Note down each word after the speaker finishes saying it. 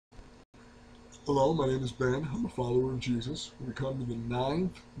Hello, my name is Ben. I'm a follower of Jesus. We come to the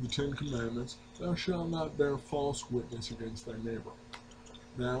ninth of the Ten Commandments. Thou shalt not bear false witness against thy neighbor.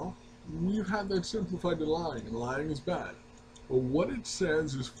 Now, we've had that simplified to lying, and lying is bad. But what it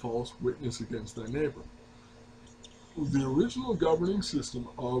says is false witness against thy neighbor. The original governing system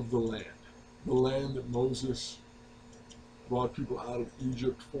of the land that Moses brought people out of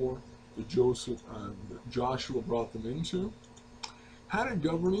Egypt for, that Joshua brought them into, had a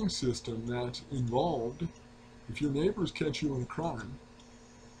governing system that involved, if your neighbors catch you in a crime,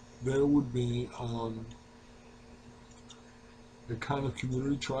 there would be a kind of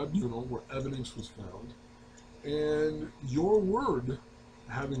community tribunal where evidence was found, and your word,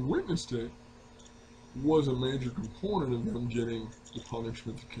 having witnessed it, was a major component of them getting the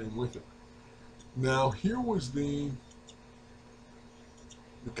punishment that came with it. Now, here was the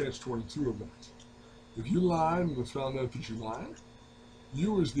catch-22 of that. If you lied and it was found out that you lied,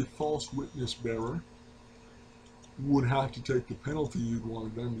 you as the false witness bearer would have to take the penalty you'd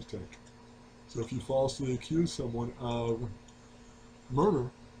wanted them to take. So if you falsely accuse someone of murder,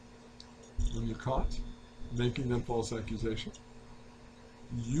 when you're caught making that false accusation,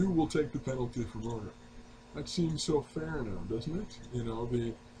 you will take the penalty for murder. That seems so fair now, doesn't it? You know,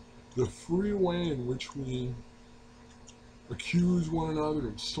 the free way in which we accuse one another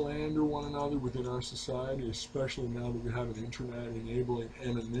and slander one another within our society, especially now that we have an internet enabling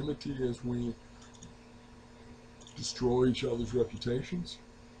anonymity as we destroy each other's reputations.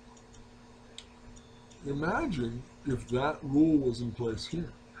 Imagine if that rule was in place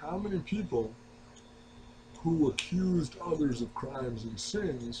here. How many people who accused others of crimes and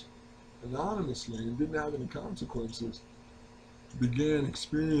sins anonymously and didn't have any consequences began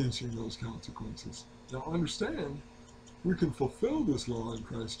experiencing those consequences? Now understand, we can fulfill this law in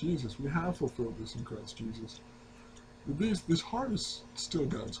Christ Jesus. We have fulfilled this in Christ Jesus. But this heart is still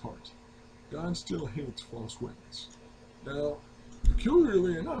God's heart. God still hates false witness. Now,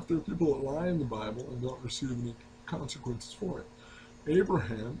 peculiarly enough, there are people that lie in the Bible and don't receive any consequences for it.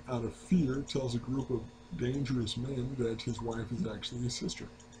 Abraham, out of fear, tells a group of dangerous men that his wife is actually his sister.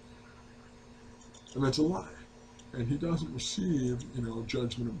 And that's a lie. And he doesn't receive,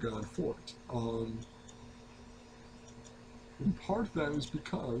 judgment of God for it. In part, that is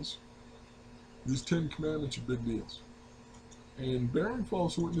because these 10 commandments are big deals. And bearing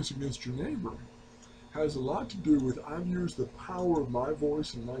false witness against your neighbor has a lot to do with, I've used the power of my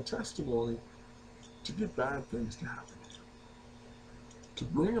voice and my testimony to get bad things to happen. To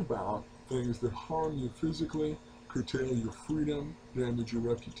bring about things that harm you physically, curtail your freedom, damage your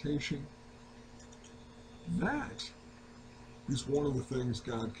reputation. That is one of the things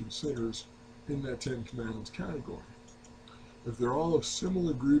God considers in that 10 commandments category. If they're all of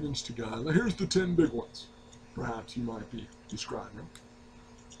similar grievance to God, now here's the 10 big ones, perhaps you might be describing.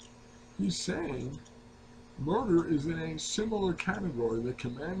 He's saying murder is in a similar category, the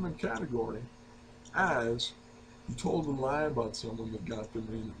commandment category, as you told a lie about someone that got them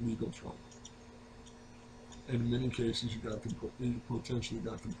in legal trouble. And in many cases, you potentially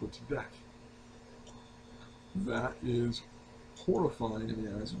got them put to death. That is horrifying in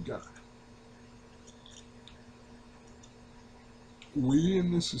the eyes of God. We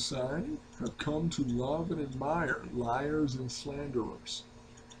in this society have come to love and admire liars and slanderers.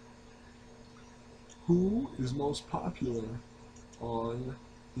 Who is most popular on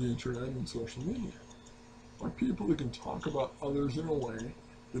the internet and social media? Are people that can talk about others in a way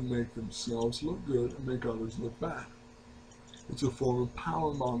that make themselves look good and make others look bad. It's a form of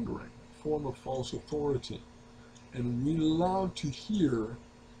power mongering, a form of false authority. And we love to hear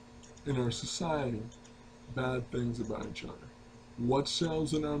in our society bad things about each other. What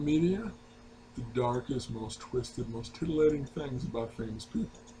sells in our media? The darkest, most twisted, most titillating things about famous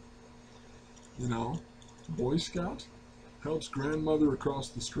people. Boy Scout helps grandmother across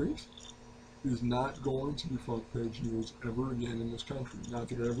the street is not going to be front page news ever again in this country. Not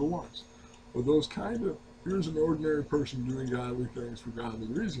that it ever was. But those kind of, here's an ordinary person doing godly things for godly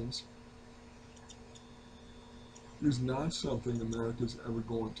reasons, is not something America's ever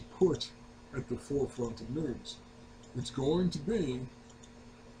going to put at the forefront of news. It's going to be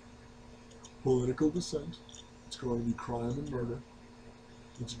political dissent. It's going to be crime and murder.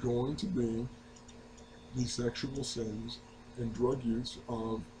 It's going to be the sexual sins and drug use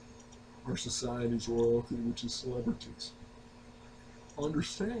of our society's royalty, which is celebrities.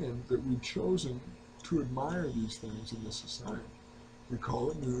 Understand that we've chosen to admire these things in this society. We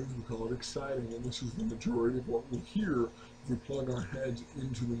call it news, we call it exciting, and this is the majority of what we hear if we plug our heads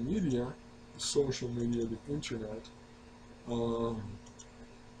into the media, the social media, the internet,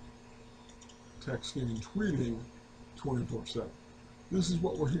 texting and tweeting 24/7. This is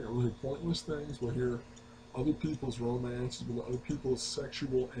what we'll hear. We'll hear pointless things. We'll hear other people's romances, we'll hear other people's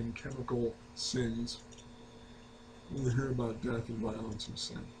sexual and chemical sins. We'll hear about death and violence and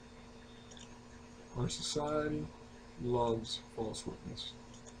sin. Our society loves false witness.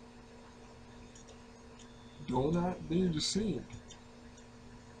 Do not be deceived.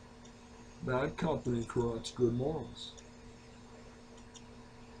 Bad company corrupts good morals.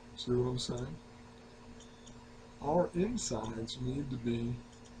 See what I'm saying? Our insides need to be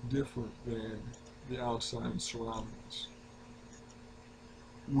different than the outside surroundings.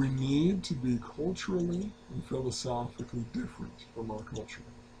 We need to be culturally and philosophically different from our culture.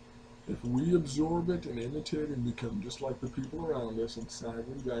 If we absorb it and imitate and become just like the people around us, and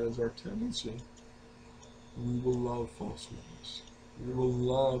sadly that is our tendency, we will love false witness. We will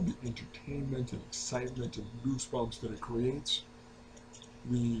love the entertainment and excitement and goosebumps that it creates,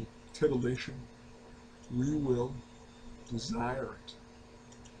 the titillation. We will desire it.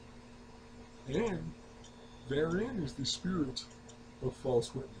 And therein is the spirit of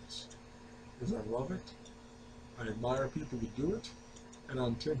false witness. Because I love it, I admire people that do it, and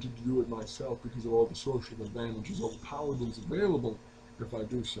I'm tempted to do it myself because of all the social advantages, all the power that is available if I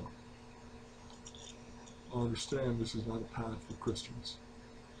do so. Understand this is not a path for Christians.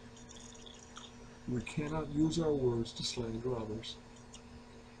 We cannot use our words to slander others.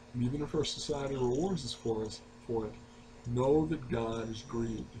 And even if our society rewards us for it, know that God is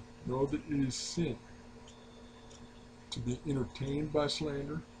grieved. Know that it is sin to be entertained by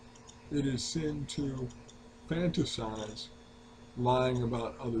slander. It is sin to fantasize lying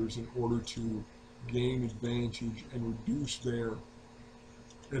about others in order to gain advantage and reduce their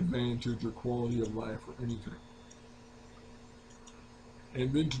advantage or quality of life or anything.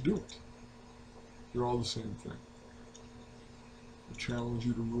 And then to do it. They're all the same thing. I challenge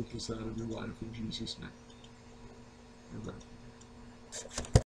you to root this out of your life in Jesus' name. Amen.